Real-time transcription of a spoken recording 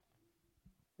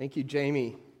Thank you,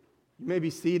 Jamie. You may be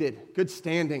seated. Good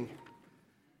standing.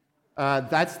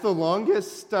 That's the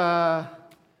longest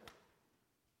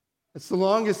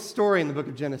story in the book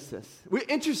of Genesis.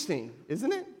 Interesting,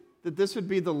 isn't it? That this would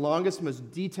be the longest,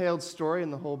 most detailed story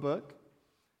in the whole book.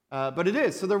 But it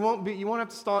is, so you won't have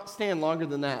to stand longer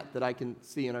than that I can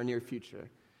see in our near future.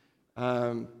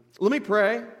 Let me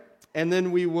pray, and then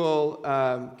we will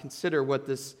consider what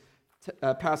this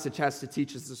passage has to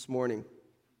teach us this morning.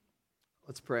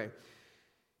 Let's pray.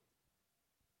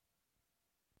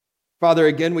 Father,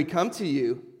 again, we come to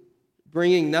you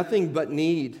bringing nothing but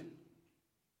need.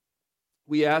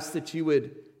 We ask that you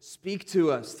would speak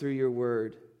to us through your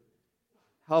word.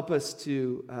 Help us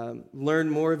to learn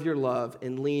more of your love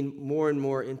and lean more and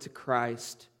more into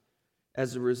Christ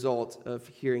as a result of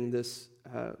hearing this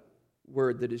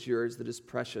word that is yours, that is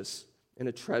precious and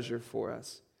a treasure for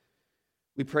us.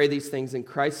 We pray these things in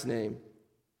Christ's name.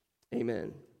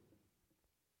 Amen.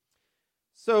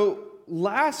 So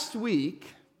last week,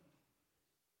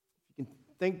 if you can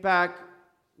think back,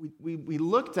 we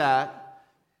looked at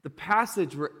the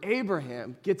passage where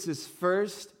Abraham gets his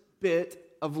first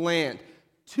bit of land.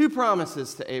 2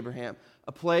 promises to Abraham,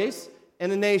 a place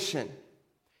and a nation.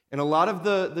 And a lot of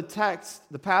the text,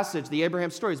 the passage, the Abraham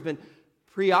story has been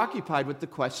preoccupied with the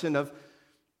question of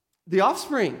the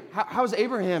offspring. How's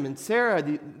Abraham and Sarah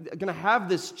going to have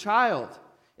this child?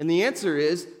 And the answer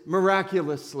is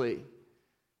miraculously.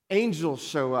 Angels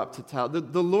show up to tell.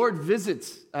 The Lord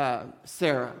visits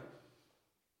Sarah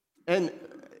and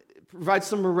provides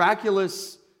some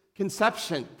miraculous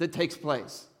conception that takes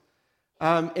place.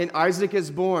 And Isaac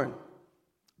is born.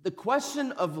 The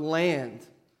question of land,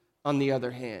 on the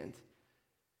other hand,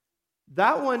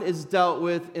 that one is dealt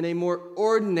with in a more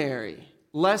ordinary,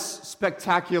 less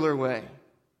spectacular way.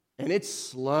 And it's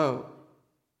slow.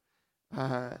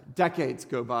 Decades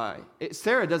go by.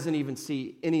 Sarah doesn't even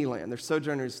see any land. They're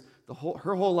sojourners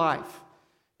her whole life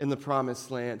in the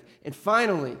promised land. And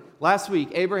finally, last week,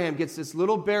 Abraham gets this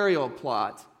little burial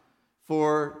plot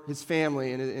for his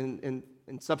family and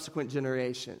subsequent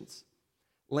generations.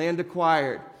 Land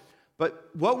acquired.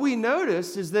 But what we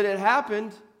notice is that it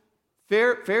happened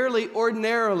fairly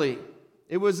ordinarily.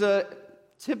 It was a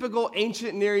typical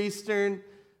ancient Near Eastern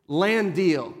land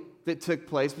deal that took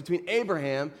place between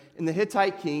Abraham and the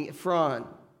Hittite king Ephron.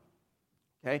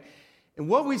 Okay? And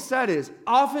what we said is,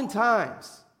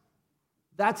 oftentimes,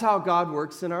 that's how God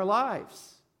works in our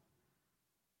lives.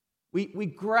 We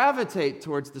gravitate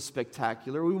towards the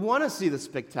spectacular. We want to see the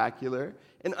spectacular,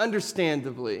 and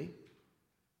understandably.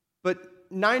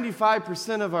 But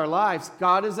 95% of our lives,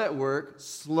 God is at work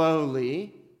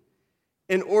slowly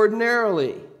and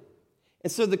ordinarily.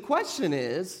 And so the question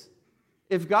is,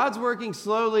 if God's working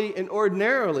slowly and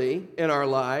ordinarily in our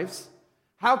lives,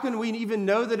 how can we even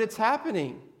know that it's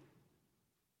happening?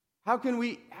 How can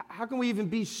we even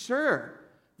be sure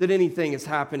that anything is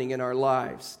happening in our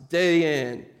lives, day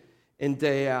in and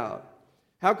day out?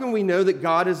 How can we know that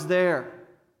God is there?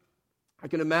 I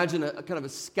can imagine a kind of a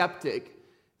skeptic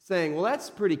saying, well, that's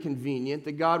pretty convenient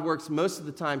that God works most of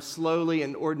the time slowly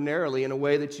and ordinarily in a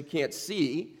way that you can't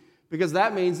see, because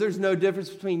that means there's no difference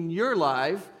between your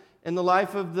life and the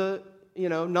life of the,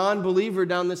 non-believer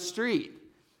down the street.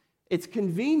 It's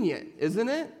convenient, isn't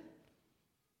it?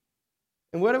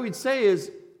 And what I would say is,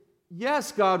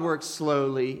 yes, God works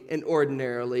slowly and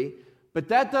ordinarily, but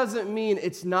that doesn't mean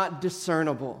it's not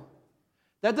discernible.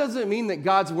 That doesn't mean that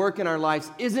God's work in our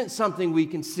lives isn't something we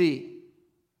can see.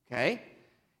 Okay?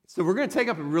 So we're going to take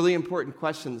up a really important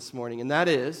question this morning, and that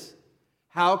is,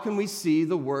 how can we see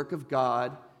the work of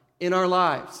God in our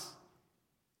lives?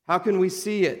 How can we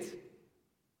see it?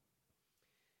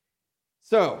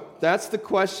 So, that's the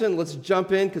question. Let's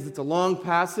jump in because it's a long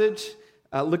passage.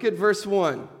 Look at verse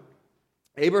 1.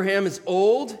 Abraham is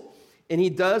old, and he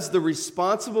does the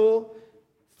responsible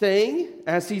thing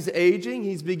as he's aging.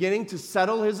 He's beginning to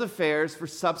settle his affairs for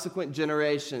subsequent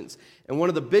generations. And one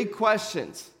of the big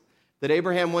questions that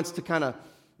Abraham wants to kind of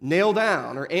nail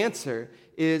down or answer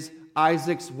is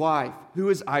Isaac's wife. Who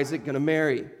is Isaac going to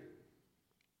marry?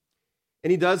 And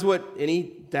he does what any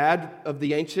dad of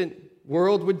the ancient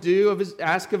world would do,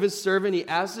 ask of his servant. He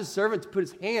asks his servant to put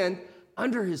his hand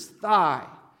under his thigh.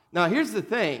 Now, here's the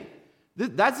thing.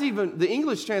 That's even, the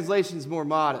English translation is more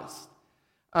modest.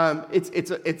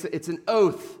 It's an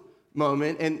oath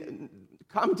moment, and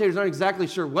commentators aren't exactly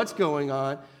sure what's going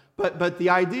on, but the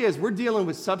idea is we're dealing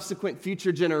with subsequent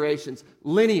future generations,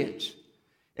 lineage.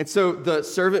 And so the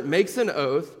servant makes an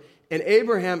oath, and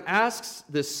Abraham asks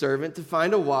this servant to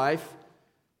find a wife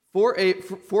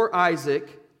for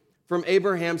Isaac from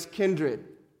Abraham's kindred,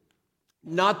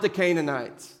 not the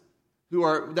Canaanites.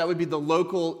 that would be the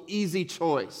local easy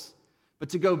choice, but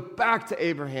to go back to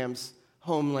Abraham's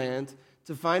homeland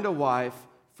to find a wife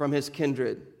from his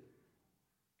kindred.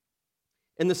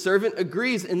 And the servant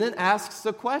agrees and then asks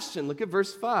a question. Look at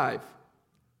verse 5.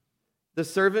 The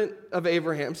servant of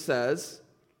Abraham says,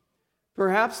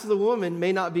 "Perhaps the woman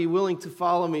may not be willing to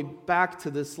follow me back to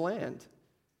this land.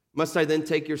 Must I then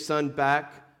take your son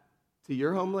back to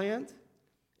your homeland?"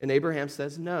 And Abraham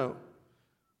says, "No.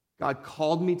 God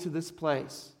called me to this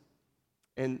place.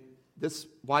 And this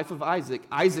wife of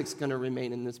Isaac's going to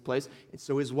remain in this place. And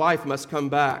so his wife must come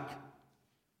back.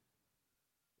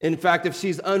 In fact, if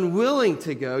she's unwilling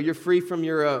to go, you're free from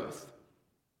your oath."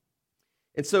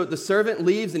 And so the servant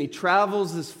leaves and he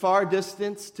travels this far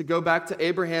distance to go back to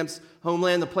Abraham's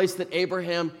homeland, the place that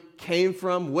Abraham came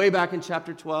from way back in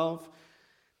chapter 12.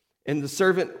 And the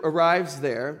servant arrives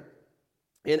there.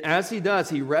 And as he does,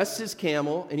 he rests his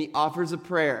camel and he offers a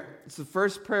prayer. It's the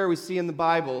first prayer we see in the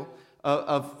Bible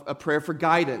of a prayer for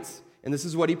guidance. And this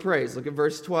is what he prays. Look at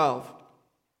verse 12.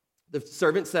 The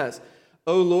servant says,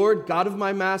 "O Lord, God of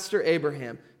my master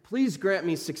Abraham, please grant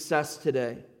me success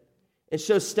today and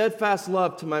show steadfast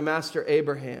love to my master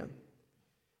Abraham.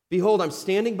 Behold, I'm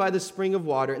standing by the spring of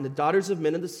water, and the daughters of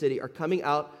men of the city are coming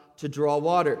out to draw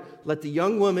water. Let the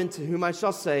young woman to whom I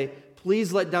shall say,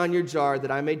 'Please let down your jar that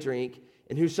I may drink,'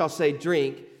 and who shall say,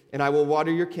 'Drink, and I will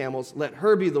water your camels,' let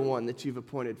her be the one that you've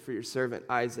appointed for your servant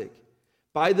Isaac.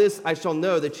 By this I shall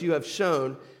know that you have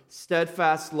shown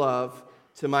steadfast love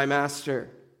to my master."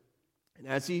 And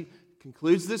as he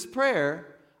concludes this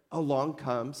prayer, along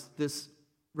comes this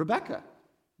Rebekah,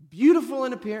 beautiful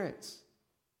in appearance.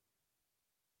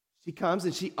 She comes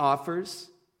and she offers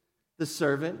the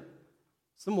servant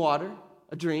some water,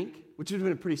 a drink, which would have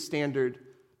been a pretty standard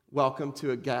welcome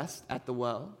to a guest at the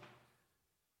well.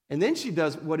 And then she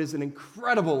does what is an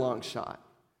incredible long shot.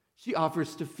 She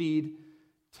offers to feed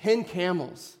 10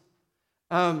 camels.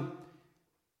 It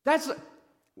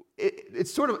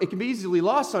can be easily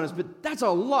lost on us, but that's a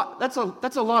lot. That's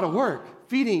a lot of work,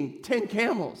 feeding 10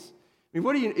 camels. I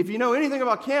mean, if you know anything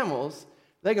about camels,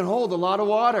 they can hold a lot of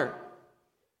water.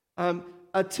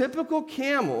 A typical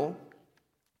camel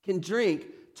can drink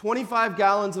 25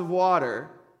 gallons of water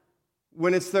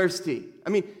when it's thirsty. I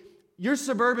mean, your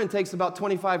Suburban takes about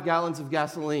 25 gallons of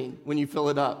gasoline when you fill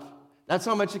it up. That's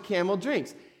how much a camel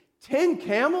drinks. 10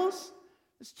 camels?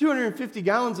 That's 250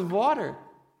 gallons of water.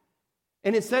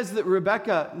 And it says that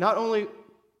Rebekah not only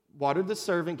watered the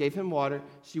servant, gave him water,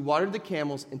 she watered the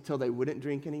camels until they wouldn't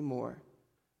drink anymore.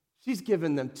 She's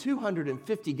given them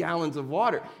 250 gallons of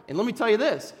water. And let me tell you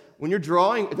this, when you're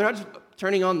drawing, they're not just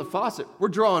turning on the faucet, we're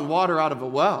drawing water out of a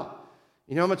well.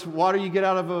 You know how much water you get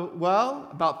out of a well?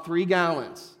 About 3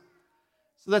 gallons.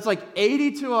 So that's like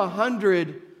 80 to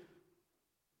 100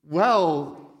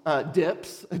 well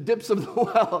dips of the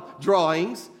well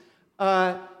drawings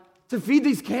to feed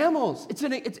these camels.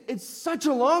 It's such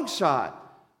a long shot.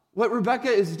 What Rebekah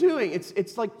is doing,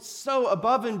 it's like so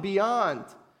above and beyond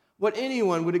what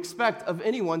anyone would expect of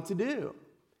anyone to do.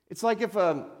 It's like if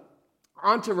an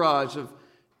entourage of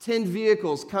 10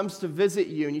 vehicles comes to visit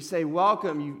you and you say,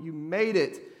 "Welcome, you made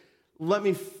it. Let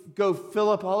me go fill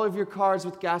up all of your cars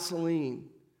with gasoline.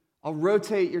 I'll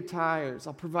rotate your tires.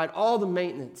 I'll provide all the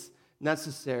maintenance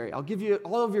necessary. I'll give you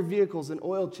all of your vehicles an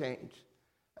oil change."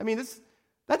 I mean,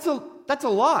 that's a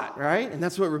lot, right? And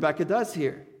that's what Rebekah does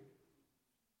here.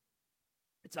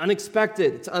 It's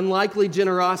unexpected. It's unlikely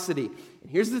generosity.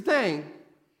 And here's the thing.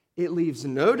 It leaves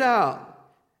no doubt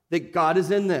that God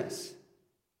is in this.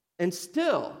 And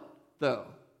still, though,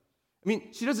 I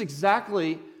mean, she does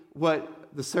exactly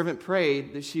what the servant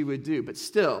prayed that she would do. But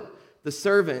still, the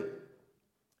servant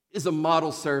is a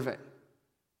model servant.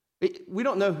 We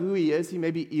don't know who he is. He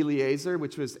may be Eliezer,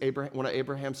 which was one of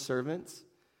Abraham's servants.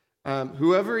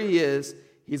 Whoever he is,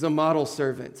 he's a model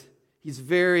servant. He's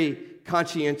very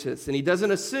conscientious, and he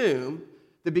doesn't assume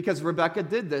that because Rebekah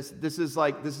did this is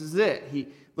it.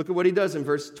 Look at what he does in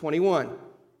verse 21.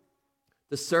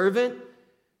 The servant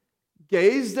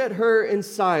gazed at her in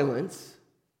silence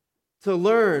to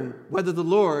learn whether the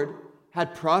Lord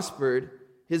had prospered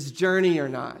his journey or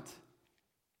not.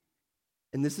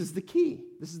 And this is the key.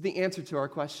 This is the answer to our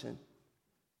question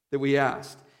that we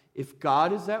asked. If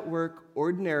God is at work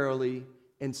ordinarily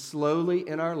and slowly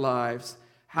in our lives,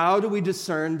 how do we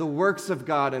discern the works of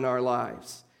God in our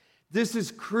lives? This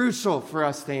is crucial for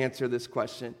us to answer this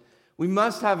question. We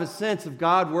must have a sense of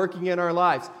God working in our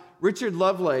lives. Richard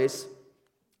Lovelace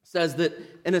says that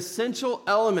an essential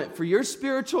element for your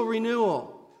spiritual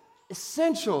renewal,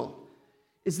 essential,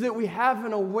 is that we have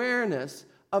an awareness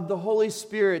of the Holy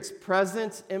Spirit's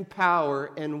presence and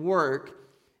power and work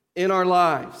in our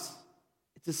lives.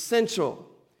 It's essential.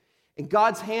 And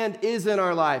God's hand is in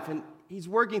our life, and He's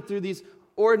working through these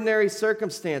ordinary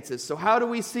circumstances. So how do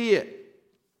we see it?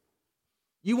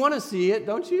 You want to see it,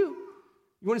 don't you?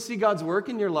 You want to see God's work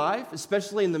in your life,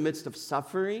 especially in the midst of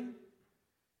suffering?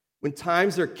 When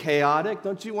times are chaotic,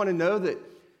 don't you want to know that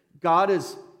God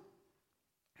has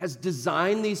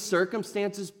designed these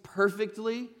circumstances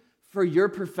perfectly for your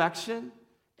perfection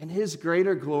and His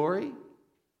greater glory?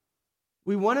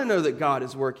 We want to know that God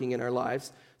is working in our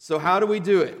lives. So how do we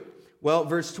do it? Well,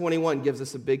 verse 21 gives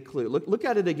us a big clue. Look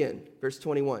at it again, verse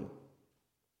 21.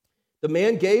 The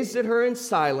man gazed at her in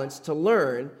silence to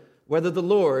learn whether the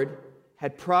Lord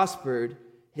had prospered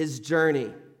his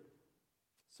journey.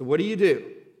 So what do?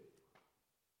 You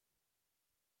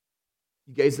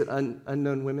gaze at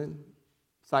unknown women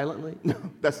silently? No,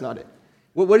 that's not it.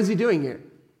 What is he doing here?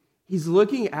 He's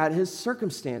looking at his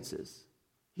circumstances.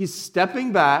 He's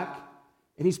stepping back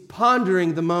and he's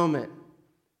pondering the moment.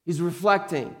 He's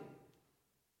reflecting.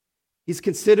 He's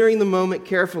considering the moment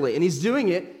carefully, and he's doing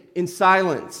it in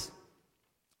silence.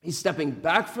 He's stepping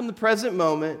back from the present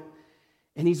moment,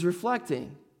 and he's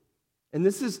reflecting. And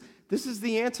this is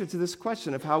the answer to this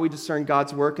question of how we discern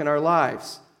God's work in our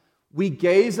lives. We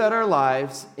gaze at our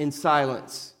lives in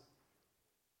silence.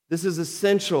 This is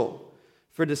essential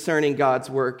for discerning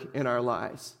God's work in our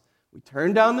lives. We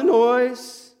turn down the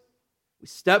noise, we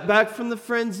step back from the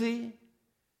frenzy,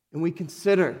 and we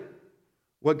consider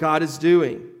what God is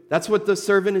doing. That's what the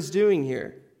servant is doing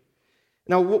here.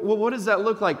 Now, what does that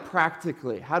look like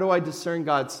practically? How do I discern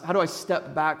how do I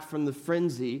step back from the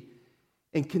frenzy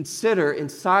and consider in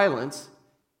silence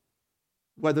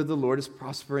whether the Lord is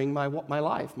prospering my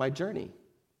life, my journey?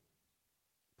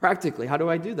 Practically, how do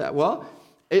I do that? Well,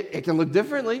 it can look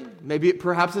differently.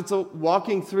 Perhaps it's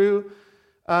walking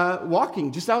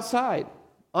just outside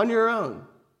on your own,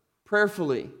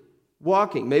 prayerfully,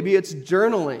 walking. Maybe it's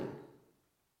journaling.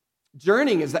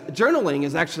 Journaling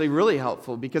is actually really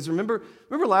helpful because remember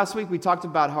last week we talked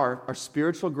about how our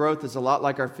spiritual growth is a lot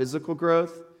like our physical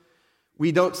growth.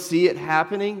 We don't see it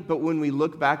happening, but when we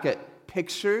look back at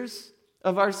pictures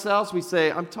of ourselves, we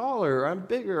say, I'm taller, I'm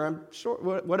bigger, I'm short,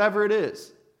 whatever it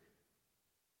is.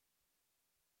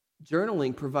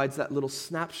 Journaling provides that little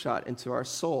snapshot into our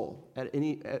soul at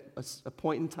a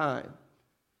point in time.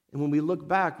 And when we look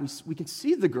back, we can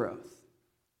see the growth.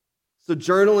 So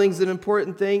journaling is an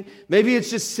important thing. Maybe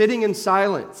it's just sitting in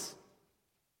silence.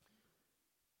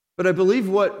 But I believe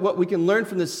what we can learn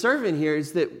from this servant here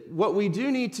is that what we do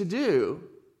need to do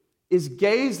is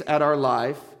gaze at our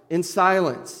life in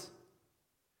silence.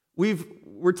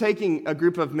 We're taking a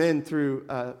group of men through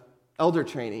elder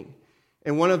training.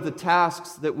 And one of the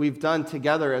tasks that we've done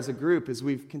together as a group is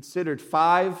we've considered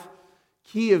 5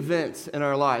 key events in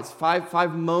our lives,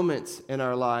 five moments in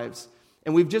our lives.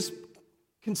 And we've just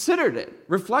considered it,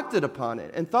 reflected upon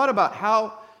it, and thought about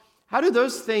how do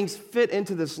those things fit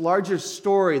into this larger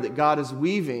story that God is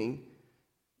weaving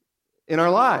in our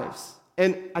lives.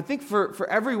 And I think for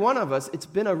every one of us, it's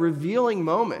been a revealing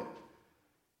moment.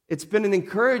 It's been an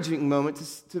encouraging moment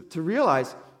to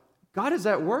realize God is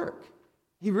at work.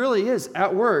 He really is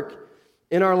at work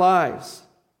in our lives.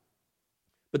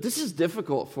 But this is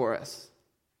difficult for us.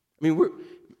 I mean,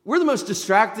 we're the most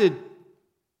distracted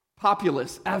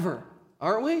populace ever,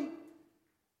 aren't we? I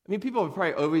mean, people have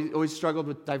probably always struggled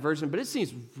with diversion, but it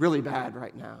seems really bad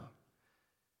right now.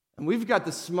 And we've got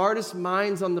the smartest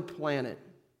minds on the planet,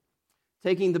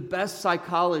 taking the best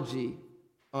psychology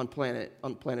on planet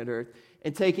Earth,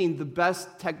 and taking the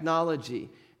best technology,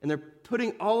 and they're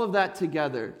putting all of that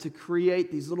together to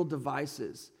create these little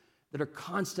devices that are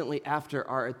constantly after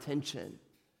our attention,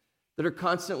 that are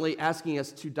constantly asking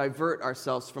us to divert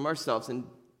ourselves from ourselves and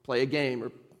play a game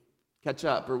or catch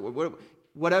up or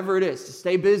whatever it is, to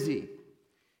stay busy.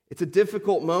 It's a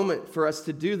difficult moment for us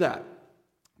to do that.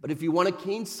 But if you want a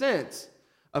keen sense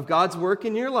of God's work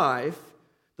in your life,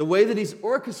 the way that He's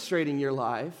orchestrating your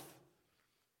life,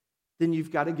 then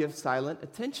you've got to give silent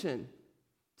attention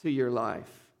to your life.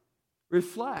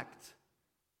 Reflect.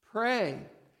 Pray.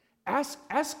 Ask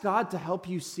God to help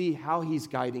you see how He's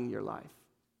guiding your life.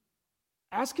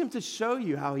 Ask Him to show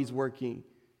you how He's working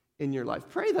in your life.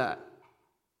 Pray that.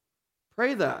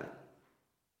 Pray that.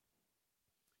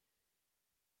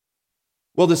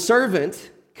 Well, the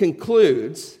servant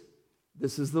concludes,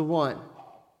 this is the one.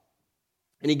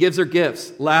 And he gives her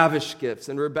gifts, lavish gifts.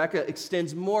 And Rebekah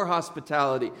extends more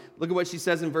hospitality. Look at what she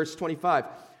says in verse 25.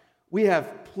 We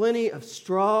have plenty of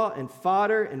straw and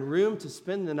fodder and room to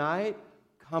spend the night.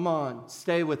 Come on,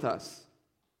 stay with us.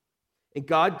 And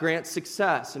God grants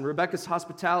success. And Rebekah's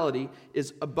hospitality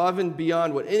is above and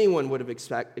beyond what anyone would have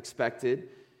expected.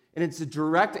 And it's a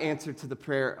direct answer to the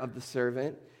prayer of the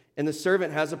servant. And the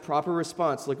servant has a proper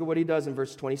response. Look at what he does in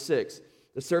verse 26.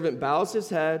 The servant bows his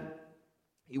head,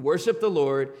 he worshiped the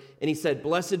Lord, and he said,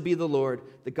 "Blessed be the Lord,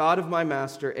 the God of my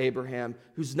master Abraham,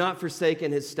 who's not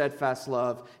forsaken his steadfast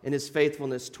love and his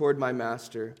faithfulness toward my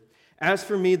master. As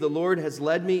for me, the Lord has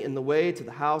led me in the way to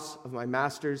the house of my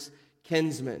master's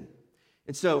kinsman."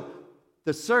 And so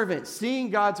the servant, seeing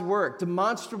God's work,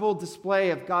 demonstrable display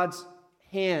of God's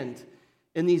hand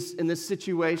in this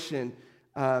situation,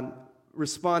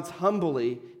 responds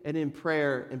humbly and in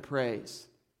prayer and praise.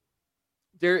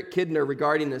 Derek Kidner,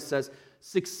 regarding this, says,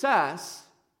 "Success,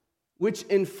 which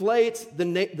inflates the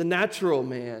natural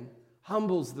man,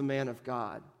 humbles the man of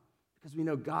God, because we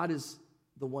know God is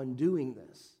the one doing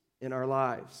this in our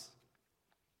lives."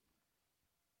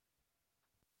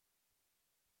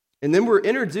 And then we're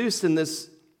introduced in this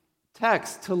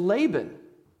text to Laban.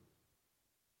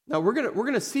 Now we're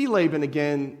gonna see Laban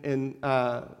again in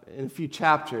a few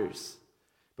chapters,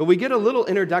 but we get a little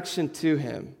introduction to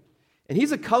him, and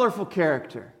he's a colorful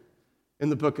character in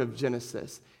the book of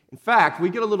Genesis. In fact, we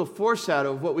get a little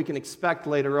foreshadow of what we can expect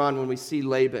later on when we see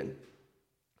Laban.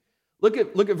 Look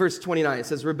at verse 29. It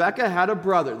says, Rebekah had a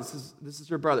brother. This is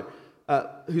her brother,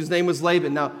 whose name was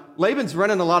Laban. Now, Laban's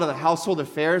running a lot of the household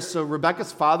affairs, so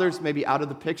Rebekah's father's maybe out of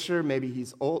the picture. Maybe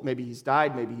he's old. Maybe he's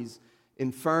died. Maybe he's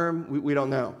infirm. We don't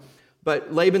know.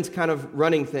 But Laban's kind of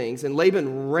running things. And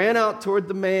Laban ran out toward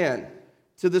the man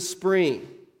to the spring.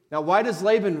 Now, why does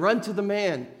Laban run to the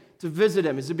man to visit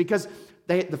him? Is it because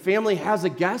the family has a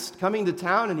guest coming to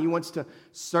town and he wants to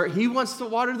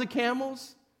water the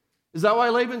camels? Is that why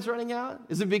Laban's running out?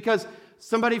 Is it because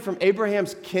somebody from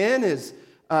Abraham's kin is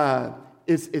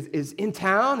in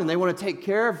town and they want to take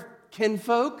care of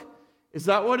kinfolk? Is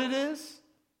that what it is?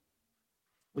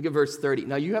 Look at verse 30.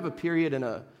 Now you have a period and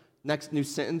a next new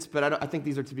sentence, but I think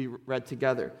these are to be read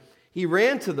together. He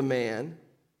ran to the man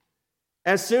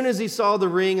as soon as he saw the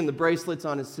ring and the bracelets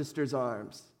on his sister's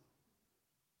arms.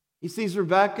 He sees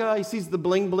Rebekah, he sees the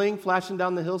bling bling flashing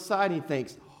down the hillside, and he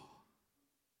thinks,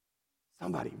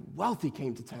 somebody wealthy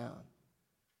came to town.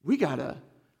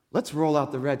 Let's roll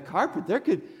out the red carpet. There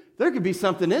could be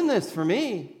something in this for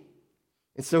me.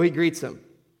 And so he greets him.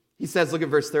 He says, look at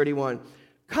verse 31.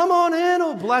 "Come on in,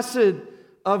 O blessed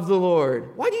of the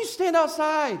Lord. Why do you stand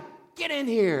outside? Get in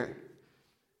here.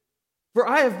 For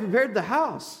I have prepared the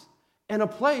house and a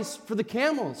place for the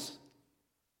camels."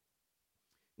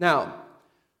 Now,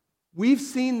 we've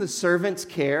seen the servant's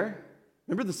care.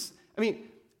 Remember this? I mean,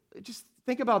 just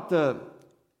think about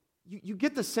you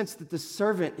get the sense that the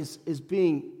servant is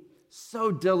being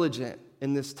so diligent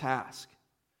in this task.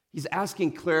 He's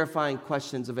asking clarifying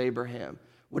questions of Abraham.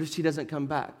 What if she doesn't come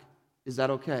back? Is that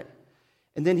okay?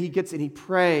 And then he gets and he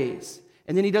prays.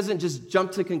 And then he doesn't just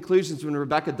jump to conclusions when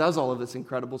Rebekah does all of this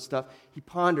incredible stuff. He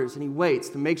ponders and he waits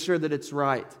to make sure that it's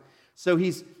right. So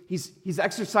he's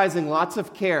exercising lots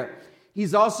of care.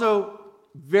 He's also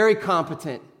very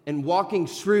competent and walking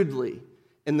shrewdly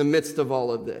in the midst of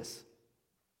all of this.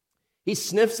 He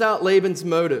sniffs out Laban's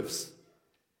motives.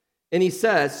 And he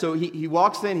says, so he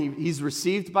walks in, he's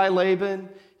received by Laban,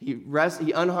 he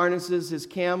unharnesses his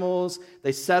camels,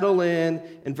 they settle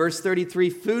in. In verse 33,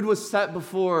 food was set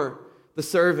before the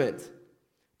servant.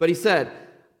 But he said,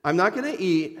 "I'm not going to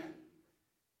eat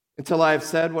until I have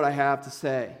said what I have to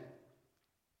say."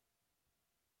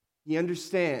 He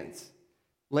understands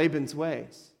Laban's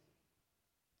ways.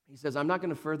 He says, "I'm not going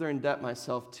to further indebt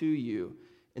myself to you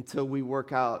until we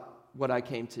work out what I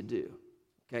came to do."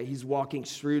 Okay, he's walking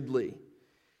shrewdly.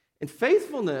 And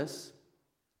faithfulness,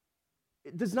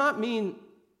 it does not mean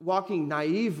walking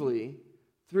naively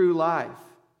through life,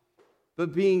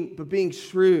 but being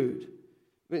shrewd.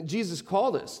 I mean, Jesus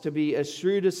called us to be as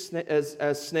shrewd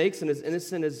as snakes and as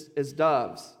innocent as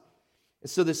doves. And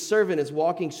so this servant is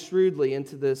walking shrewdly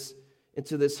into this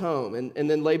home. And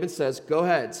then Laban says, "Go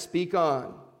ahead, speak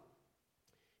on."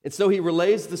 And so he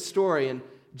relays the story. And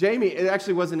Jamie, it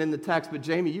actually wasn't in the text, but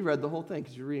Jamie, you read the whole thing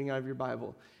because you're reading out of your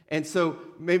Bible. And so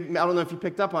maybe, I don't know if you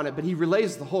picked up on it, but he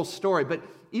relays the whole story. But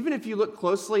even if you look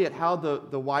closely at how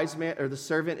the wise man or the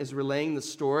servant is relaying the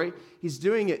story, he's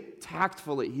doing it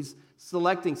tactfully. He's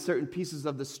selecting certain pieces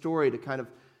of the story to kind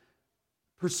of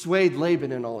persuade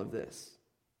Laban in all of this.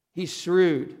 He's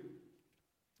shrewd.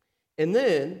 And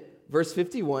then, verse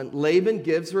 51, Laban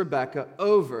gives Rebekah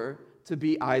over to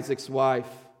be Isaac's wife.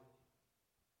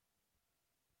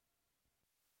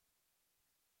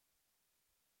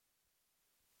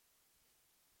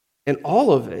 And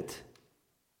all of it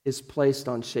is placed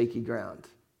on shaky ground.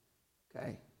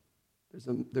 Okay?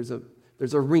 There's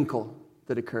a wrinkle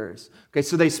that occurs. Okay,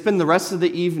 so they spend the rest of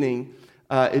the evening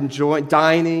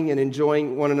dining and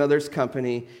enjoying one another's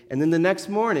company. And then the next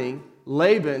morning,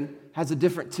 Laban has a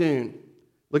different tune.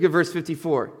 Look at verse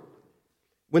 54.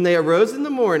 When they arose in the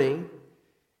morning,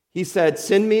 the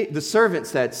servant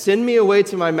said, "Send me away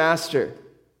to my master."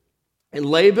 And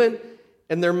Laban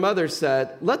and their mother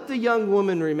said, "Let the young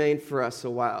woman remain for us a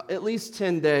while, at least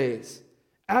 10 days.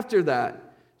 After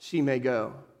that, she may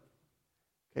go."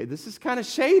 Okay, this is kind of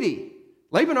shady.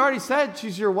 Laban already said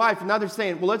she's your wife, and now they're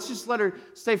saying, well, let's just let her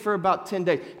stay for about 10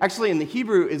 days. Actually, in the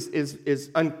Hebrew is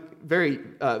very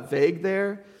vague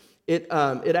there. It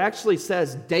actually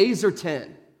says days or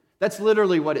 10. That's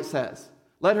literally what it says.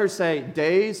 Let her say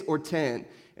days or 10.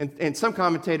 And some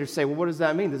commentators say, well, what does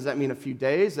that mean? Does that mean a few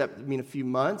days? Does that mean a few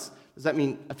months? Does that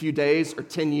mean a few days or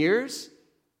 10 years?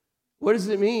 What does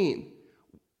it mean?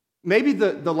 Maybe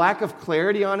the lack of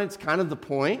clarity on it's kind of the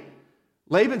point.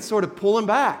 Laban's sort of pulling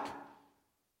back.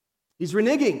 He's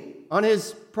reneging on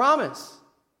his promise.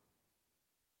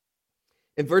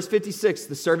 In verse 56,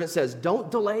 the servant says,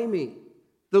 "Don't delay me.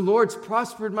 The Lord's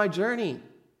prospered my journey."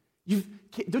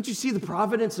 Don't you see the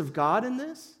providence of God in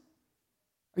this?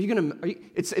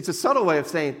 It's a subtle way of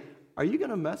saying, are you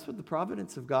going to mess with the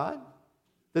providence of God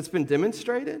that's been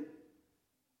demonstrated?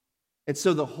 And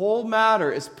so the whole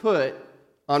matter is put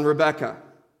on Rebekah.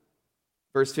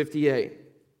 Verse 58.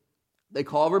 They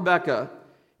call Rebekah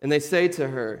and they say to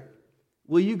her,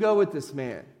 "Will you go with this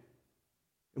man?"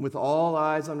 And with all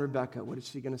eyes on Rebekah, what is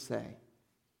she going to say?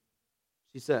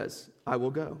 She says, "I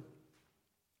will go."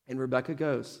 And Rebekah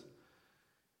goes.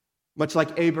 Much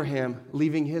like Abraham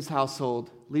leaving his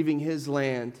household, leaving his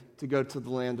land to go to the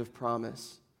land of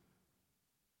promise,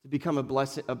 to become a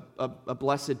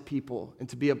blessed people and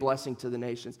to be a blessing to the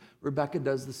nations. Rebekah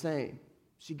does the same.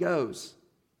 She goes.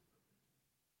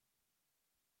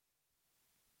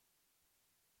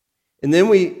 And then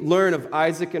we learn of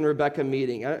Isaac and Rebekah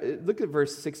meeting. Look at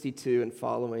verse 62 and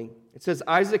following. It says,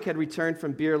 Isaac had returned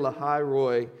from Beer Lahai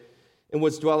Roi and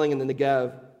was dwelling in the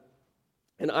Negev.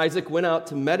 And Isaac went out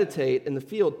to meditate in the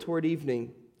field toward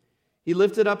evening. He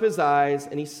lifted up his eyes,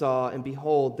 and he saw, and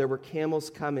behold, there were camels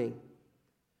coming.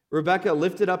 Rebekah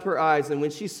lifted up her eyes, and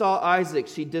when she saw Isaac,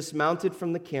 she dismounted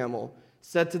from the camel,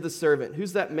 said to the servant,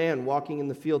 "Who's that man walking in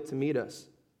the field to meet us?"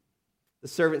 The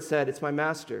servant said, "It's my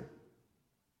master."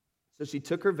 So she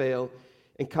took her veil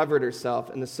and covered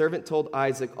herself, and the servant told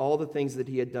Isaac all the things that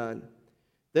he had done.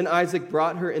 Then Isaac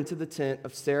brought her into the tent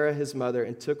of Sarah his mother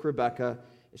and took Rebekah,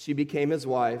 and she became his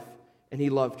wife, and he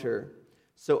loved her.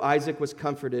 So Isaac was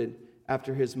comforted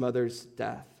after his mother's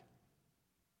death.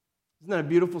 Isn't that a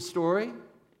beautiful story?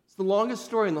 It's the longest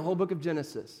story in the whole book of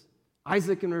Genesis.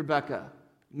 Isaac and Rebekah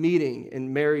meeting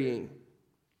and marrying.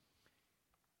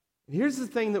 And here's the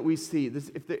thing that we see.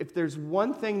 If there's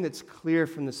one thing that's clear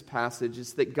from this passage,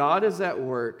 it's that God is at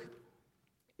work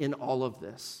in all of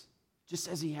this, just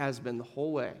as he has been the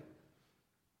whole way.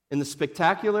 In the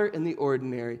spectacular and the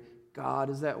ordinary, God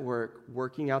is at work,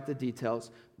 working out the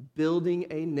details, building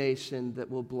a nation that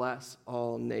will bless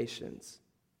all nations.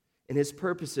 And his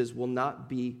purposes will not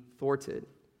be thwarted.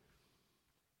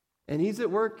 And he's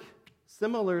at work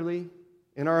similarly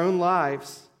in our own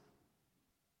lives.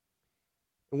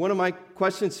 And one of my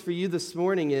questions for you this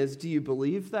morning is, do you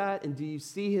believe that? And do you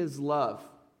see his love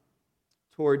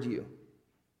toward you?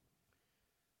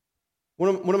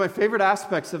 One of my favorite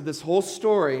aspects of this whole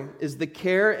story is the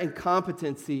care and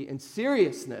competency and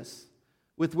seriousness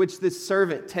with which this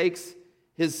servant takes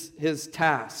his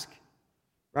task,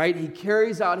 right? He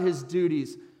carries out his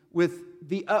duties with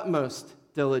the utmost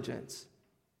diligence.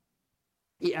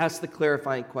 He asks the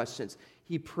clarifying questions.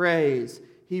 He prays.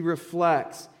 He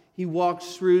reflects. He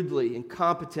walks shrewdly and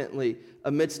competently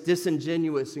amidst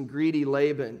disingenuous and greedy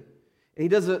Laban. And he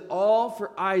does it all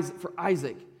for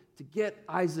Isaac, to get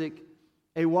Isaac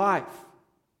a wife,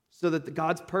 so that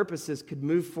God's purposes could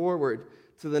move forward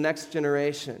to the next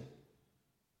generation.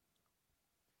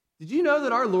 Did you know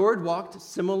that our Lord walked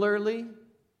similarly?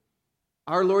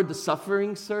 Our Lord, the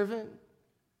suffering servant,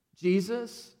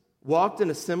 Jesus, walked in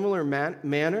a similar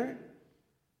manner.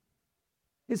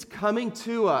 His coming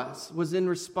to us was in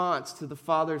response to the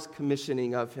Father's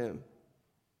commissioning of him.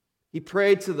 He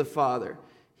prayed to the Father.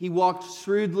 He walked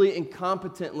shrewdly and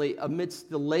competently amidst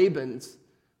the Labans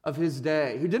of his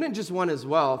day, who didn't just want his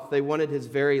wealth, they wanted his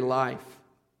very life.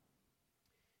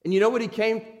 And you know what he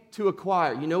came to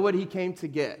acquire? You know what he came to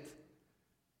get?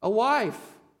 A wife,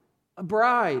 a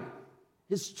bride,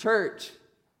 his church.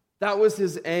 That was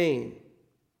his aim.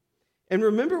 And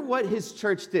remember what his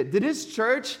church did. Did his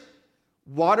church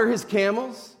water his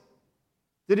camels?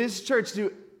 Did his church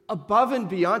do above and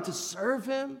beyond to serve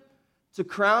him, to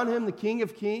crown him the King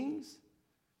of Kings?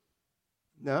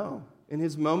 No. in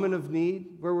his moment of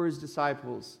need, where were his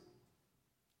disciples?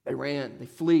 They ran, they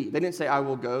flee. They didn't say, I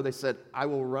will go. They said, I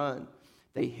will run.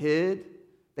 They hid,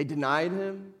 they denied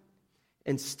him,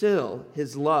 and still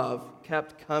his love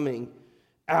kept coming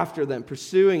after them,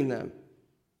 pursuing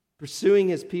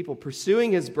his people,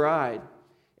 pursuing his bride.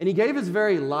 And he gave his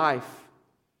very life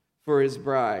for his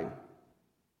bride.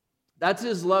 That's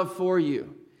his love for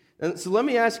you. And so let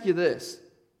me ask you this.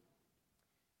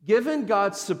 Given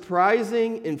God's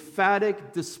surprising,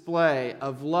 emphatic display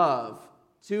of love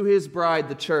to his bride,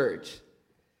 the church,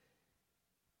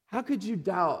 how could you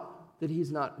doubt that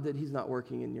he's not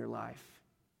working in your life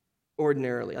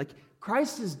ordinarily? Like,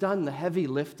 Christ has done the heavy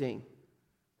lifting.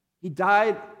 He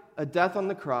died a death on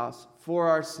the cross for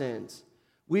our sins.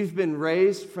 We've been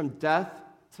raised from death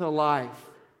to life.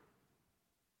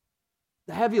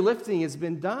 The heavy lifting has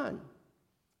been done.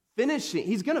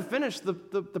 He's going to finish the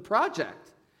project.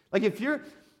 Like, if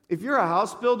you're a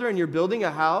house builder and you're building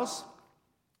a house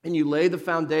and you lay the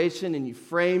foundation and you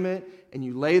frame it and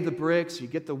you lay the bricks, you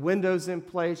get the windows in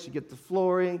place, you get the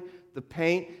flooring, the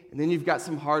paint, and then you've got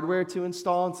some hardware to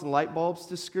install and some light bulbs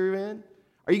to screw in.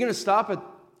 Are you going to stop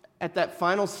at that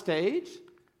final stage?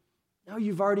 No,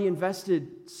 you've already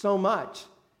invested so much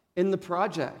in the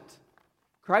project.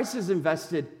 Christ has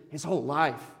invested his whole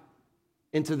life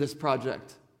into this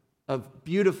project of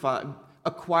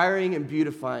acquiring and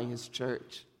beautifying his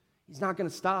church. He's not going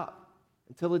to stop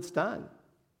until it's done.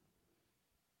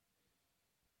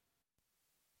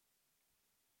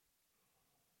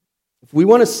 If we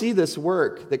want to see this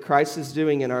work that Christ is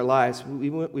doing in our lives, we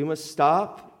must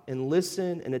stop and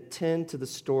listen and attend to the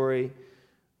story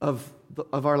of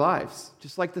our lives,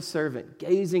 just like the servant,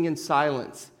 gazing in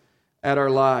silence at our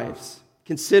lives,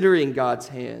 considering God's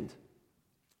hand,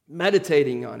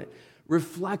 meditating on it,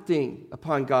 reflecting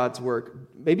upon God's work,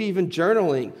 maybe even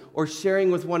journaling or sharing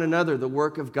with one another the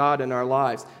work of God in our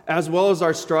lives, as well as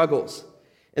our struggles.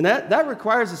 And that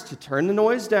requires us to turn the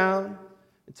noise down,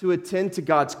 to attend to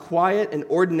God's quiet and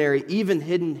ordinary, even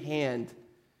hidden hand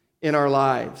in our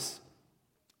lives.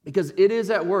 Because it is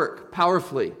at work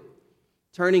powerfully,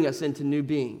 turning us into new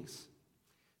beings.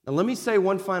 Now let me say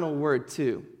one final word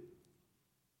too.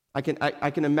 I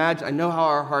can imagine, I know how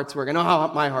our hearts work. I know how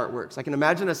my heart works. I can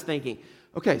imagine us thinking,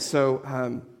 okay, so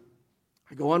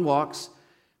I go on walks,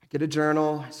 I get a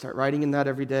journal, I start writing in that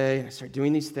every day, I start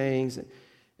doing these things,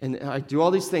 and I do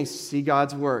all these things to see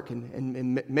God's work,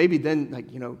 and maybe then,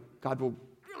 God will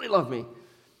really love me.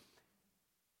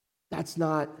 That's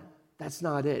not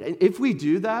it. And if we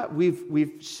do that,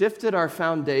 we've shifted our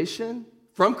foundation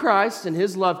from Christ and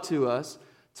his love to us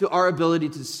to our ability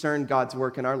to discern God's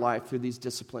work in our life through these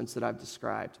disciplines that I've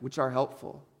described, which are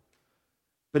helpful.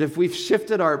 But if we've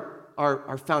shifted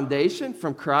our foundation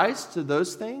from Christ to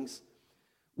those things,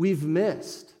 we've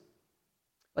missed.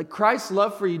 Like, Christ's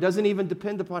love for you doesn't even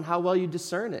depend upon how well you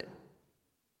discern it.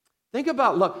 Think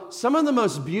about love. Some of the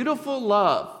most beautiful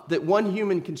love that one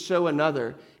human can show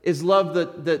another is love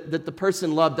that the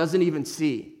person loved doesn't even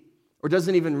see or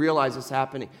doesn't even realize is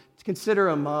happening. Consider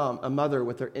a mother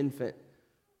with her infant,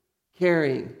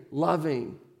 caring,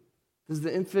 loving. Does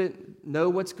the infant know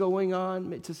what's going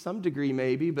on? To some degree,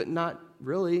 maybe, but not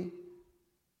really.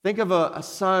 Think of a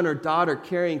son or daughter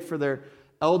caring for their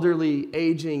elderly,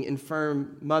 aging,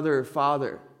 infirm mother or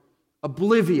father.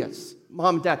 Oblivious,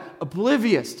 mom and dad,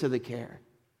 oblivious to the care.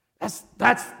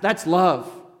 That's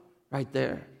love right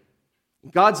there.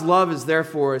 God's love is there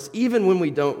for us even when we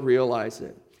don't realize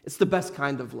it. It's the best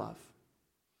kind of love.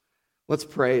 Let's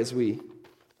pray as we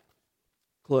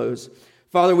close.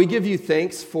 Father, we give you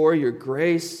thanks for your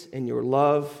grace and your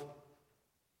love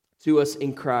to us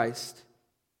in Christ.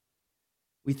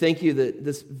 We thank you that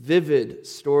this vivid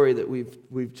story that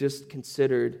we've just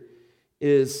considered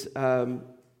is,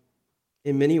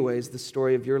 in many ways, the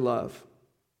story of your love.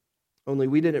 Only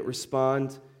we didn't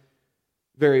respond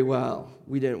very well.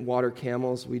 We didn't water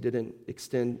camels. We didn't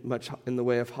extend much in the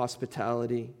way of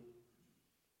hospitality.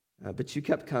 But you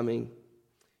kept coming,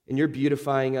 and you're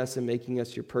beautifying us and making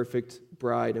us your perfect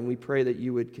bride. And we pray that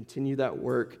you would continue that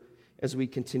work as we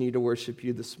continue to worship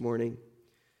you this morning.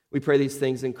 We pray these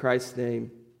things in Christ's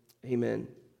name. Amen.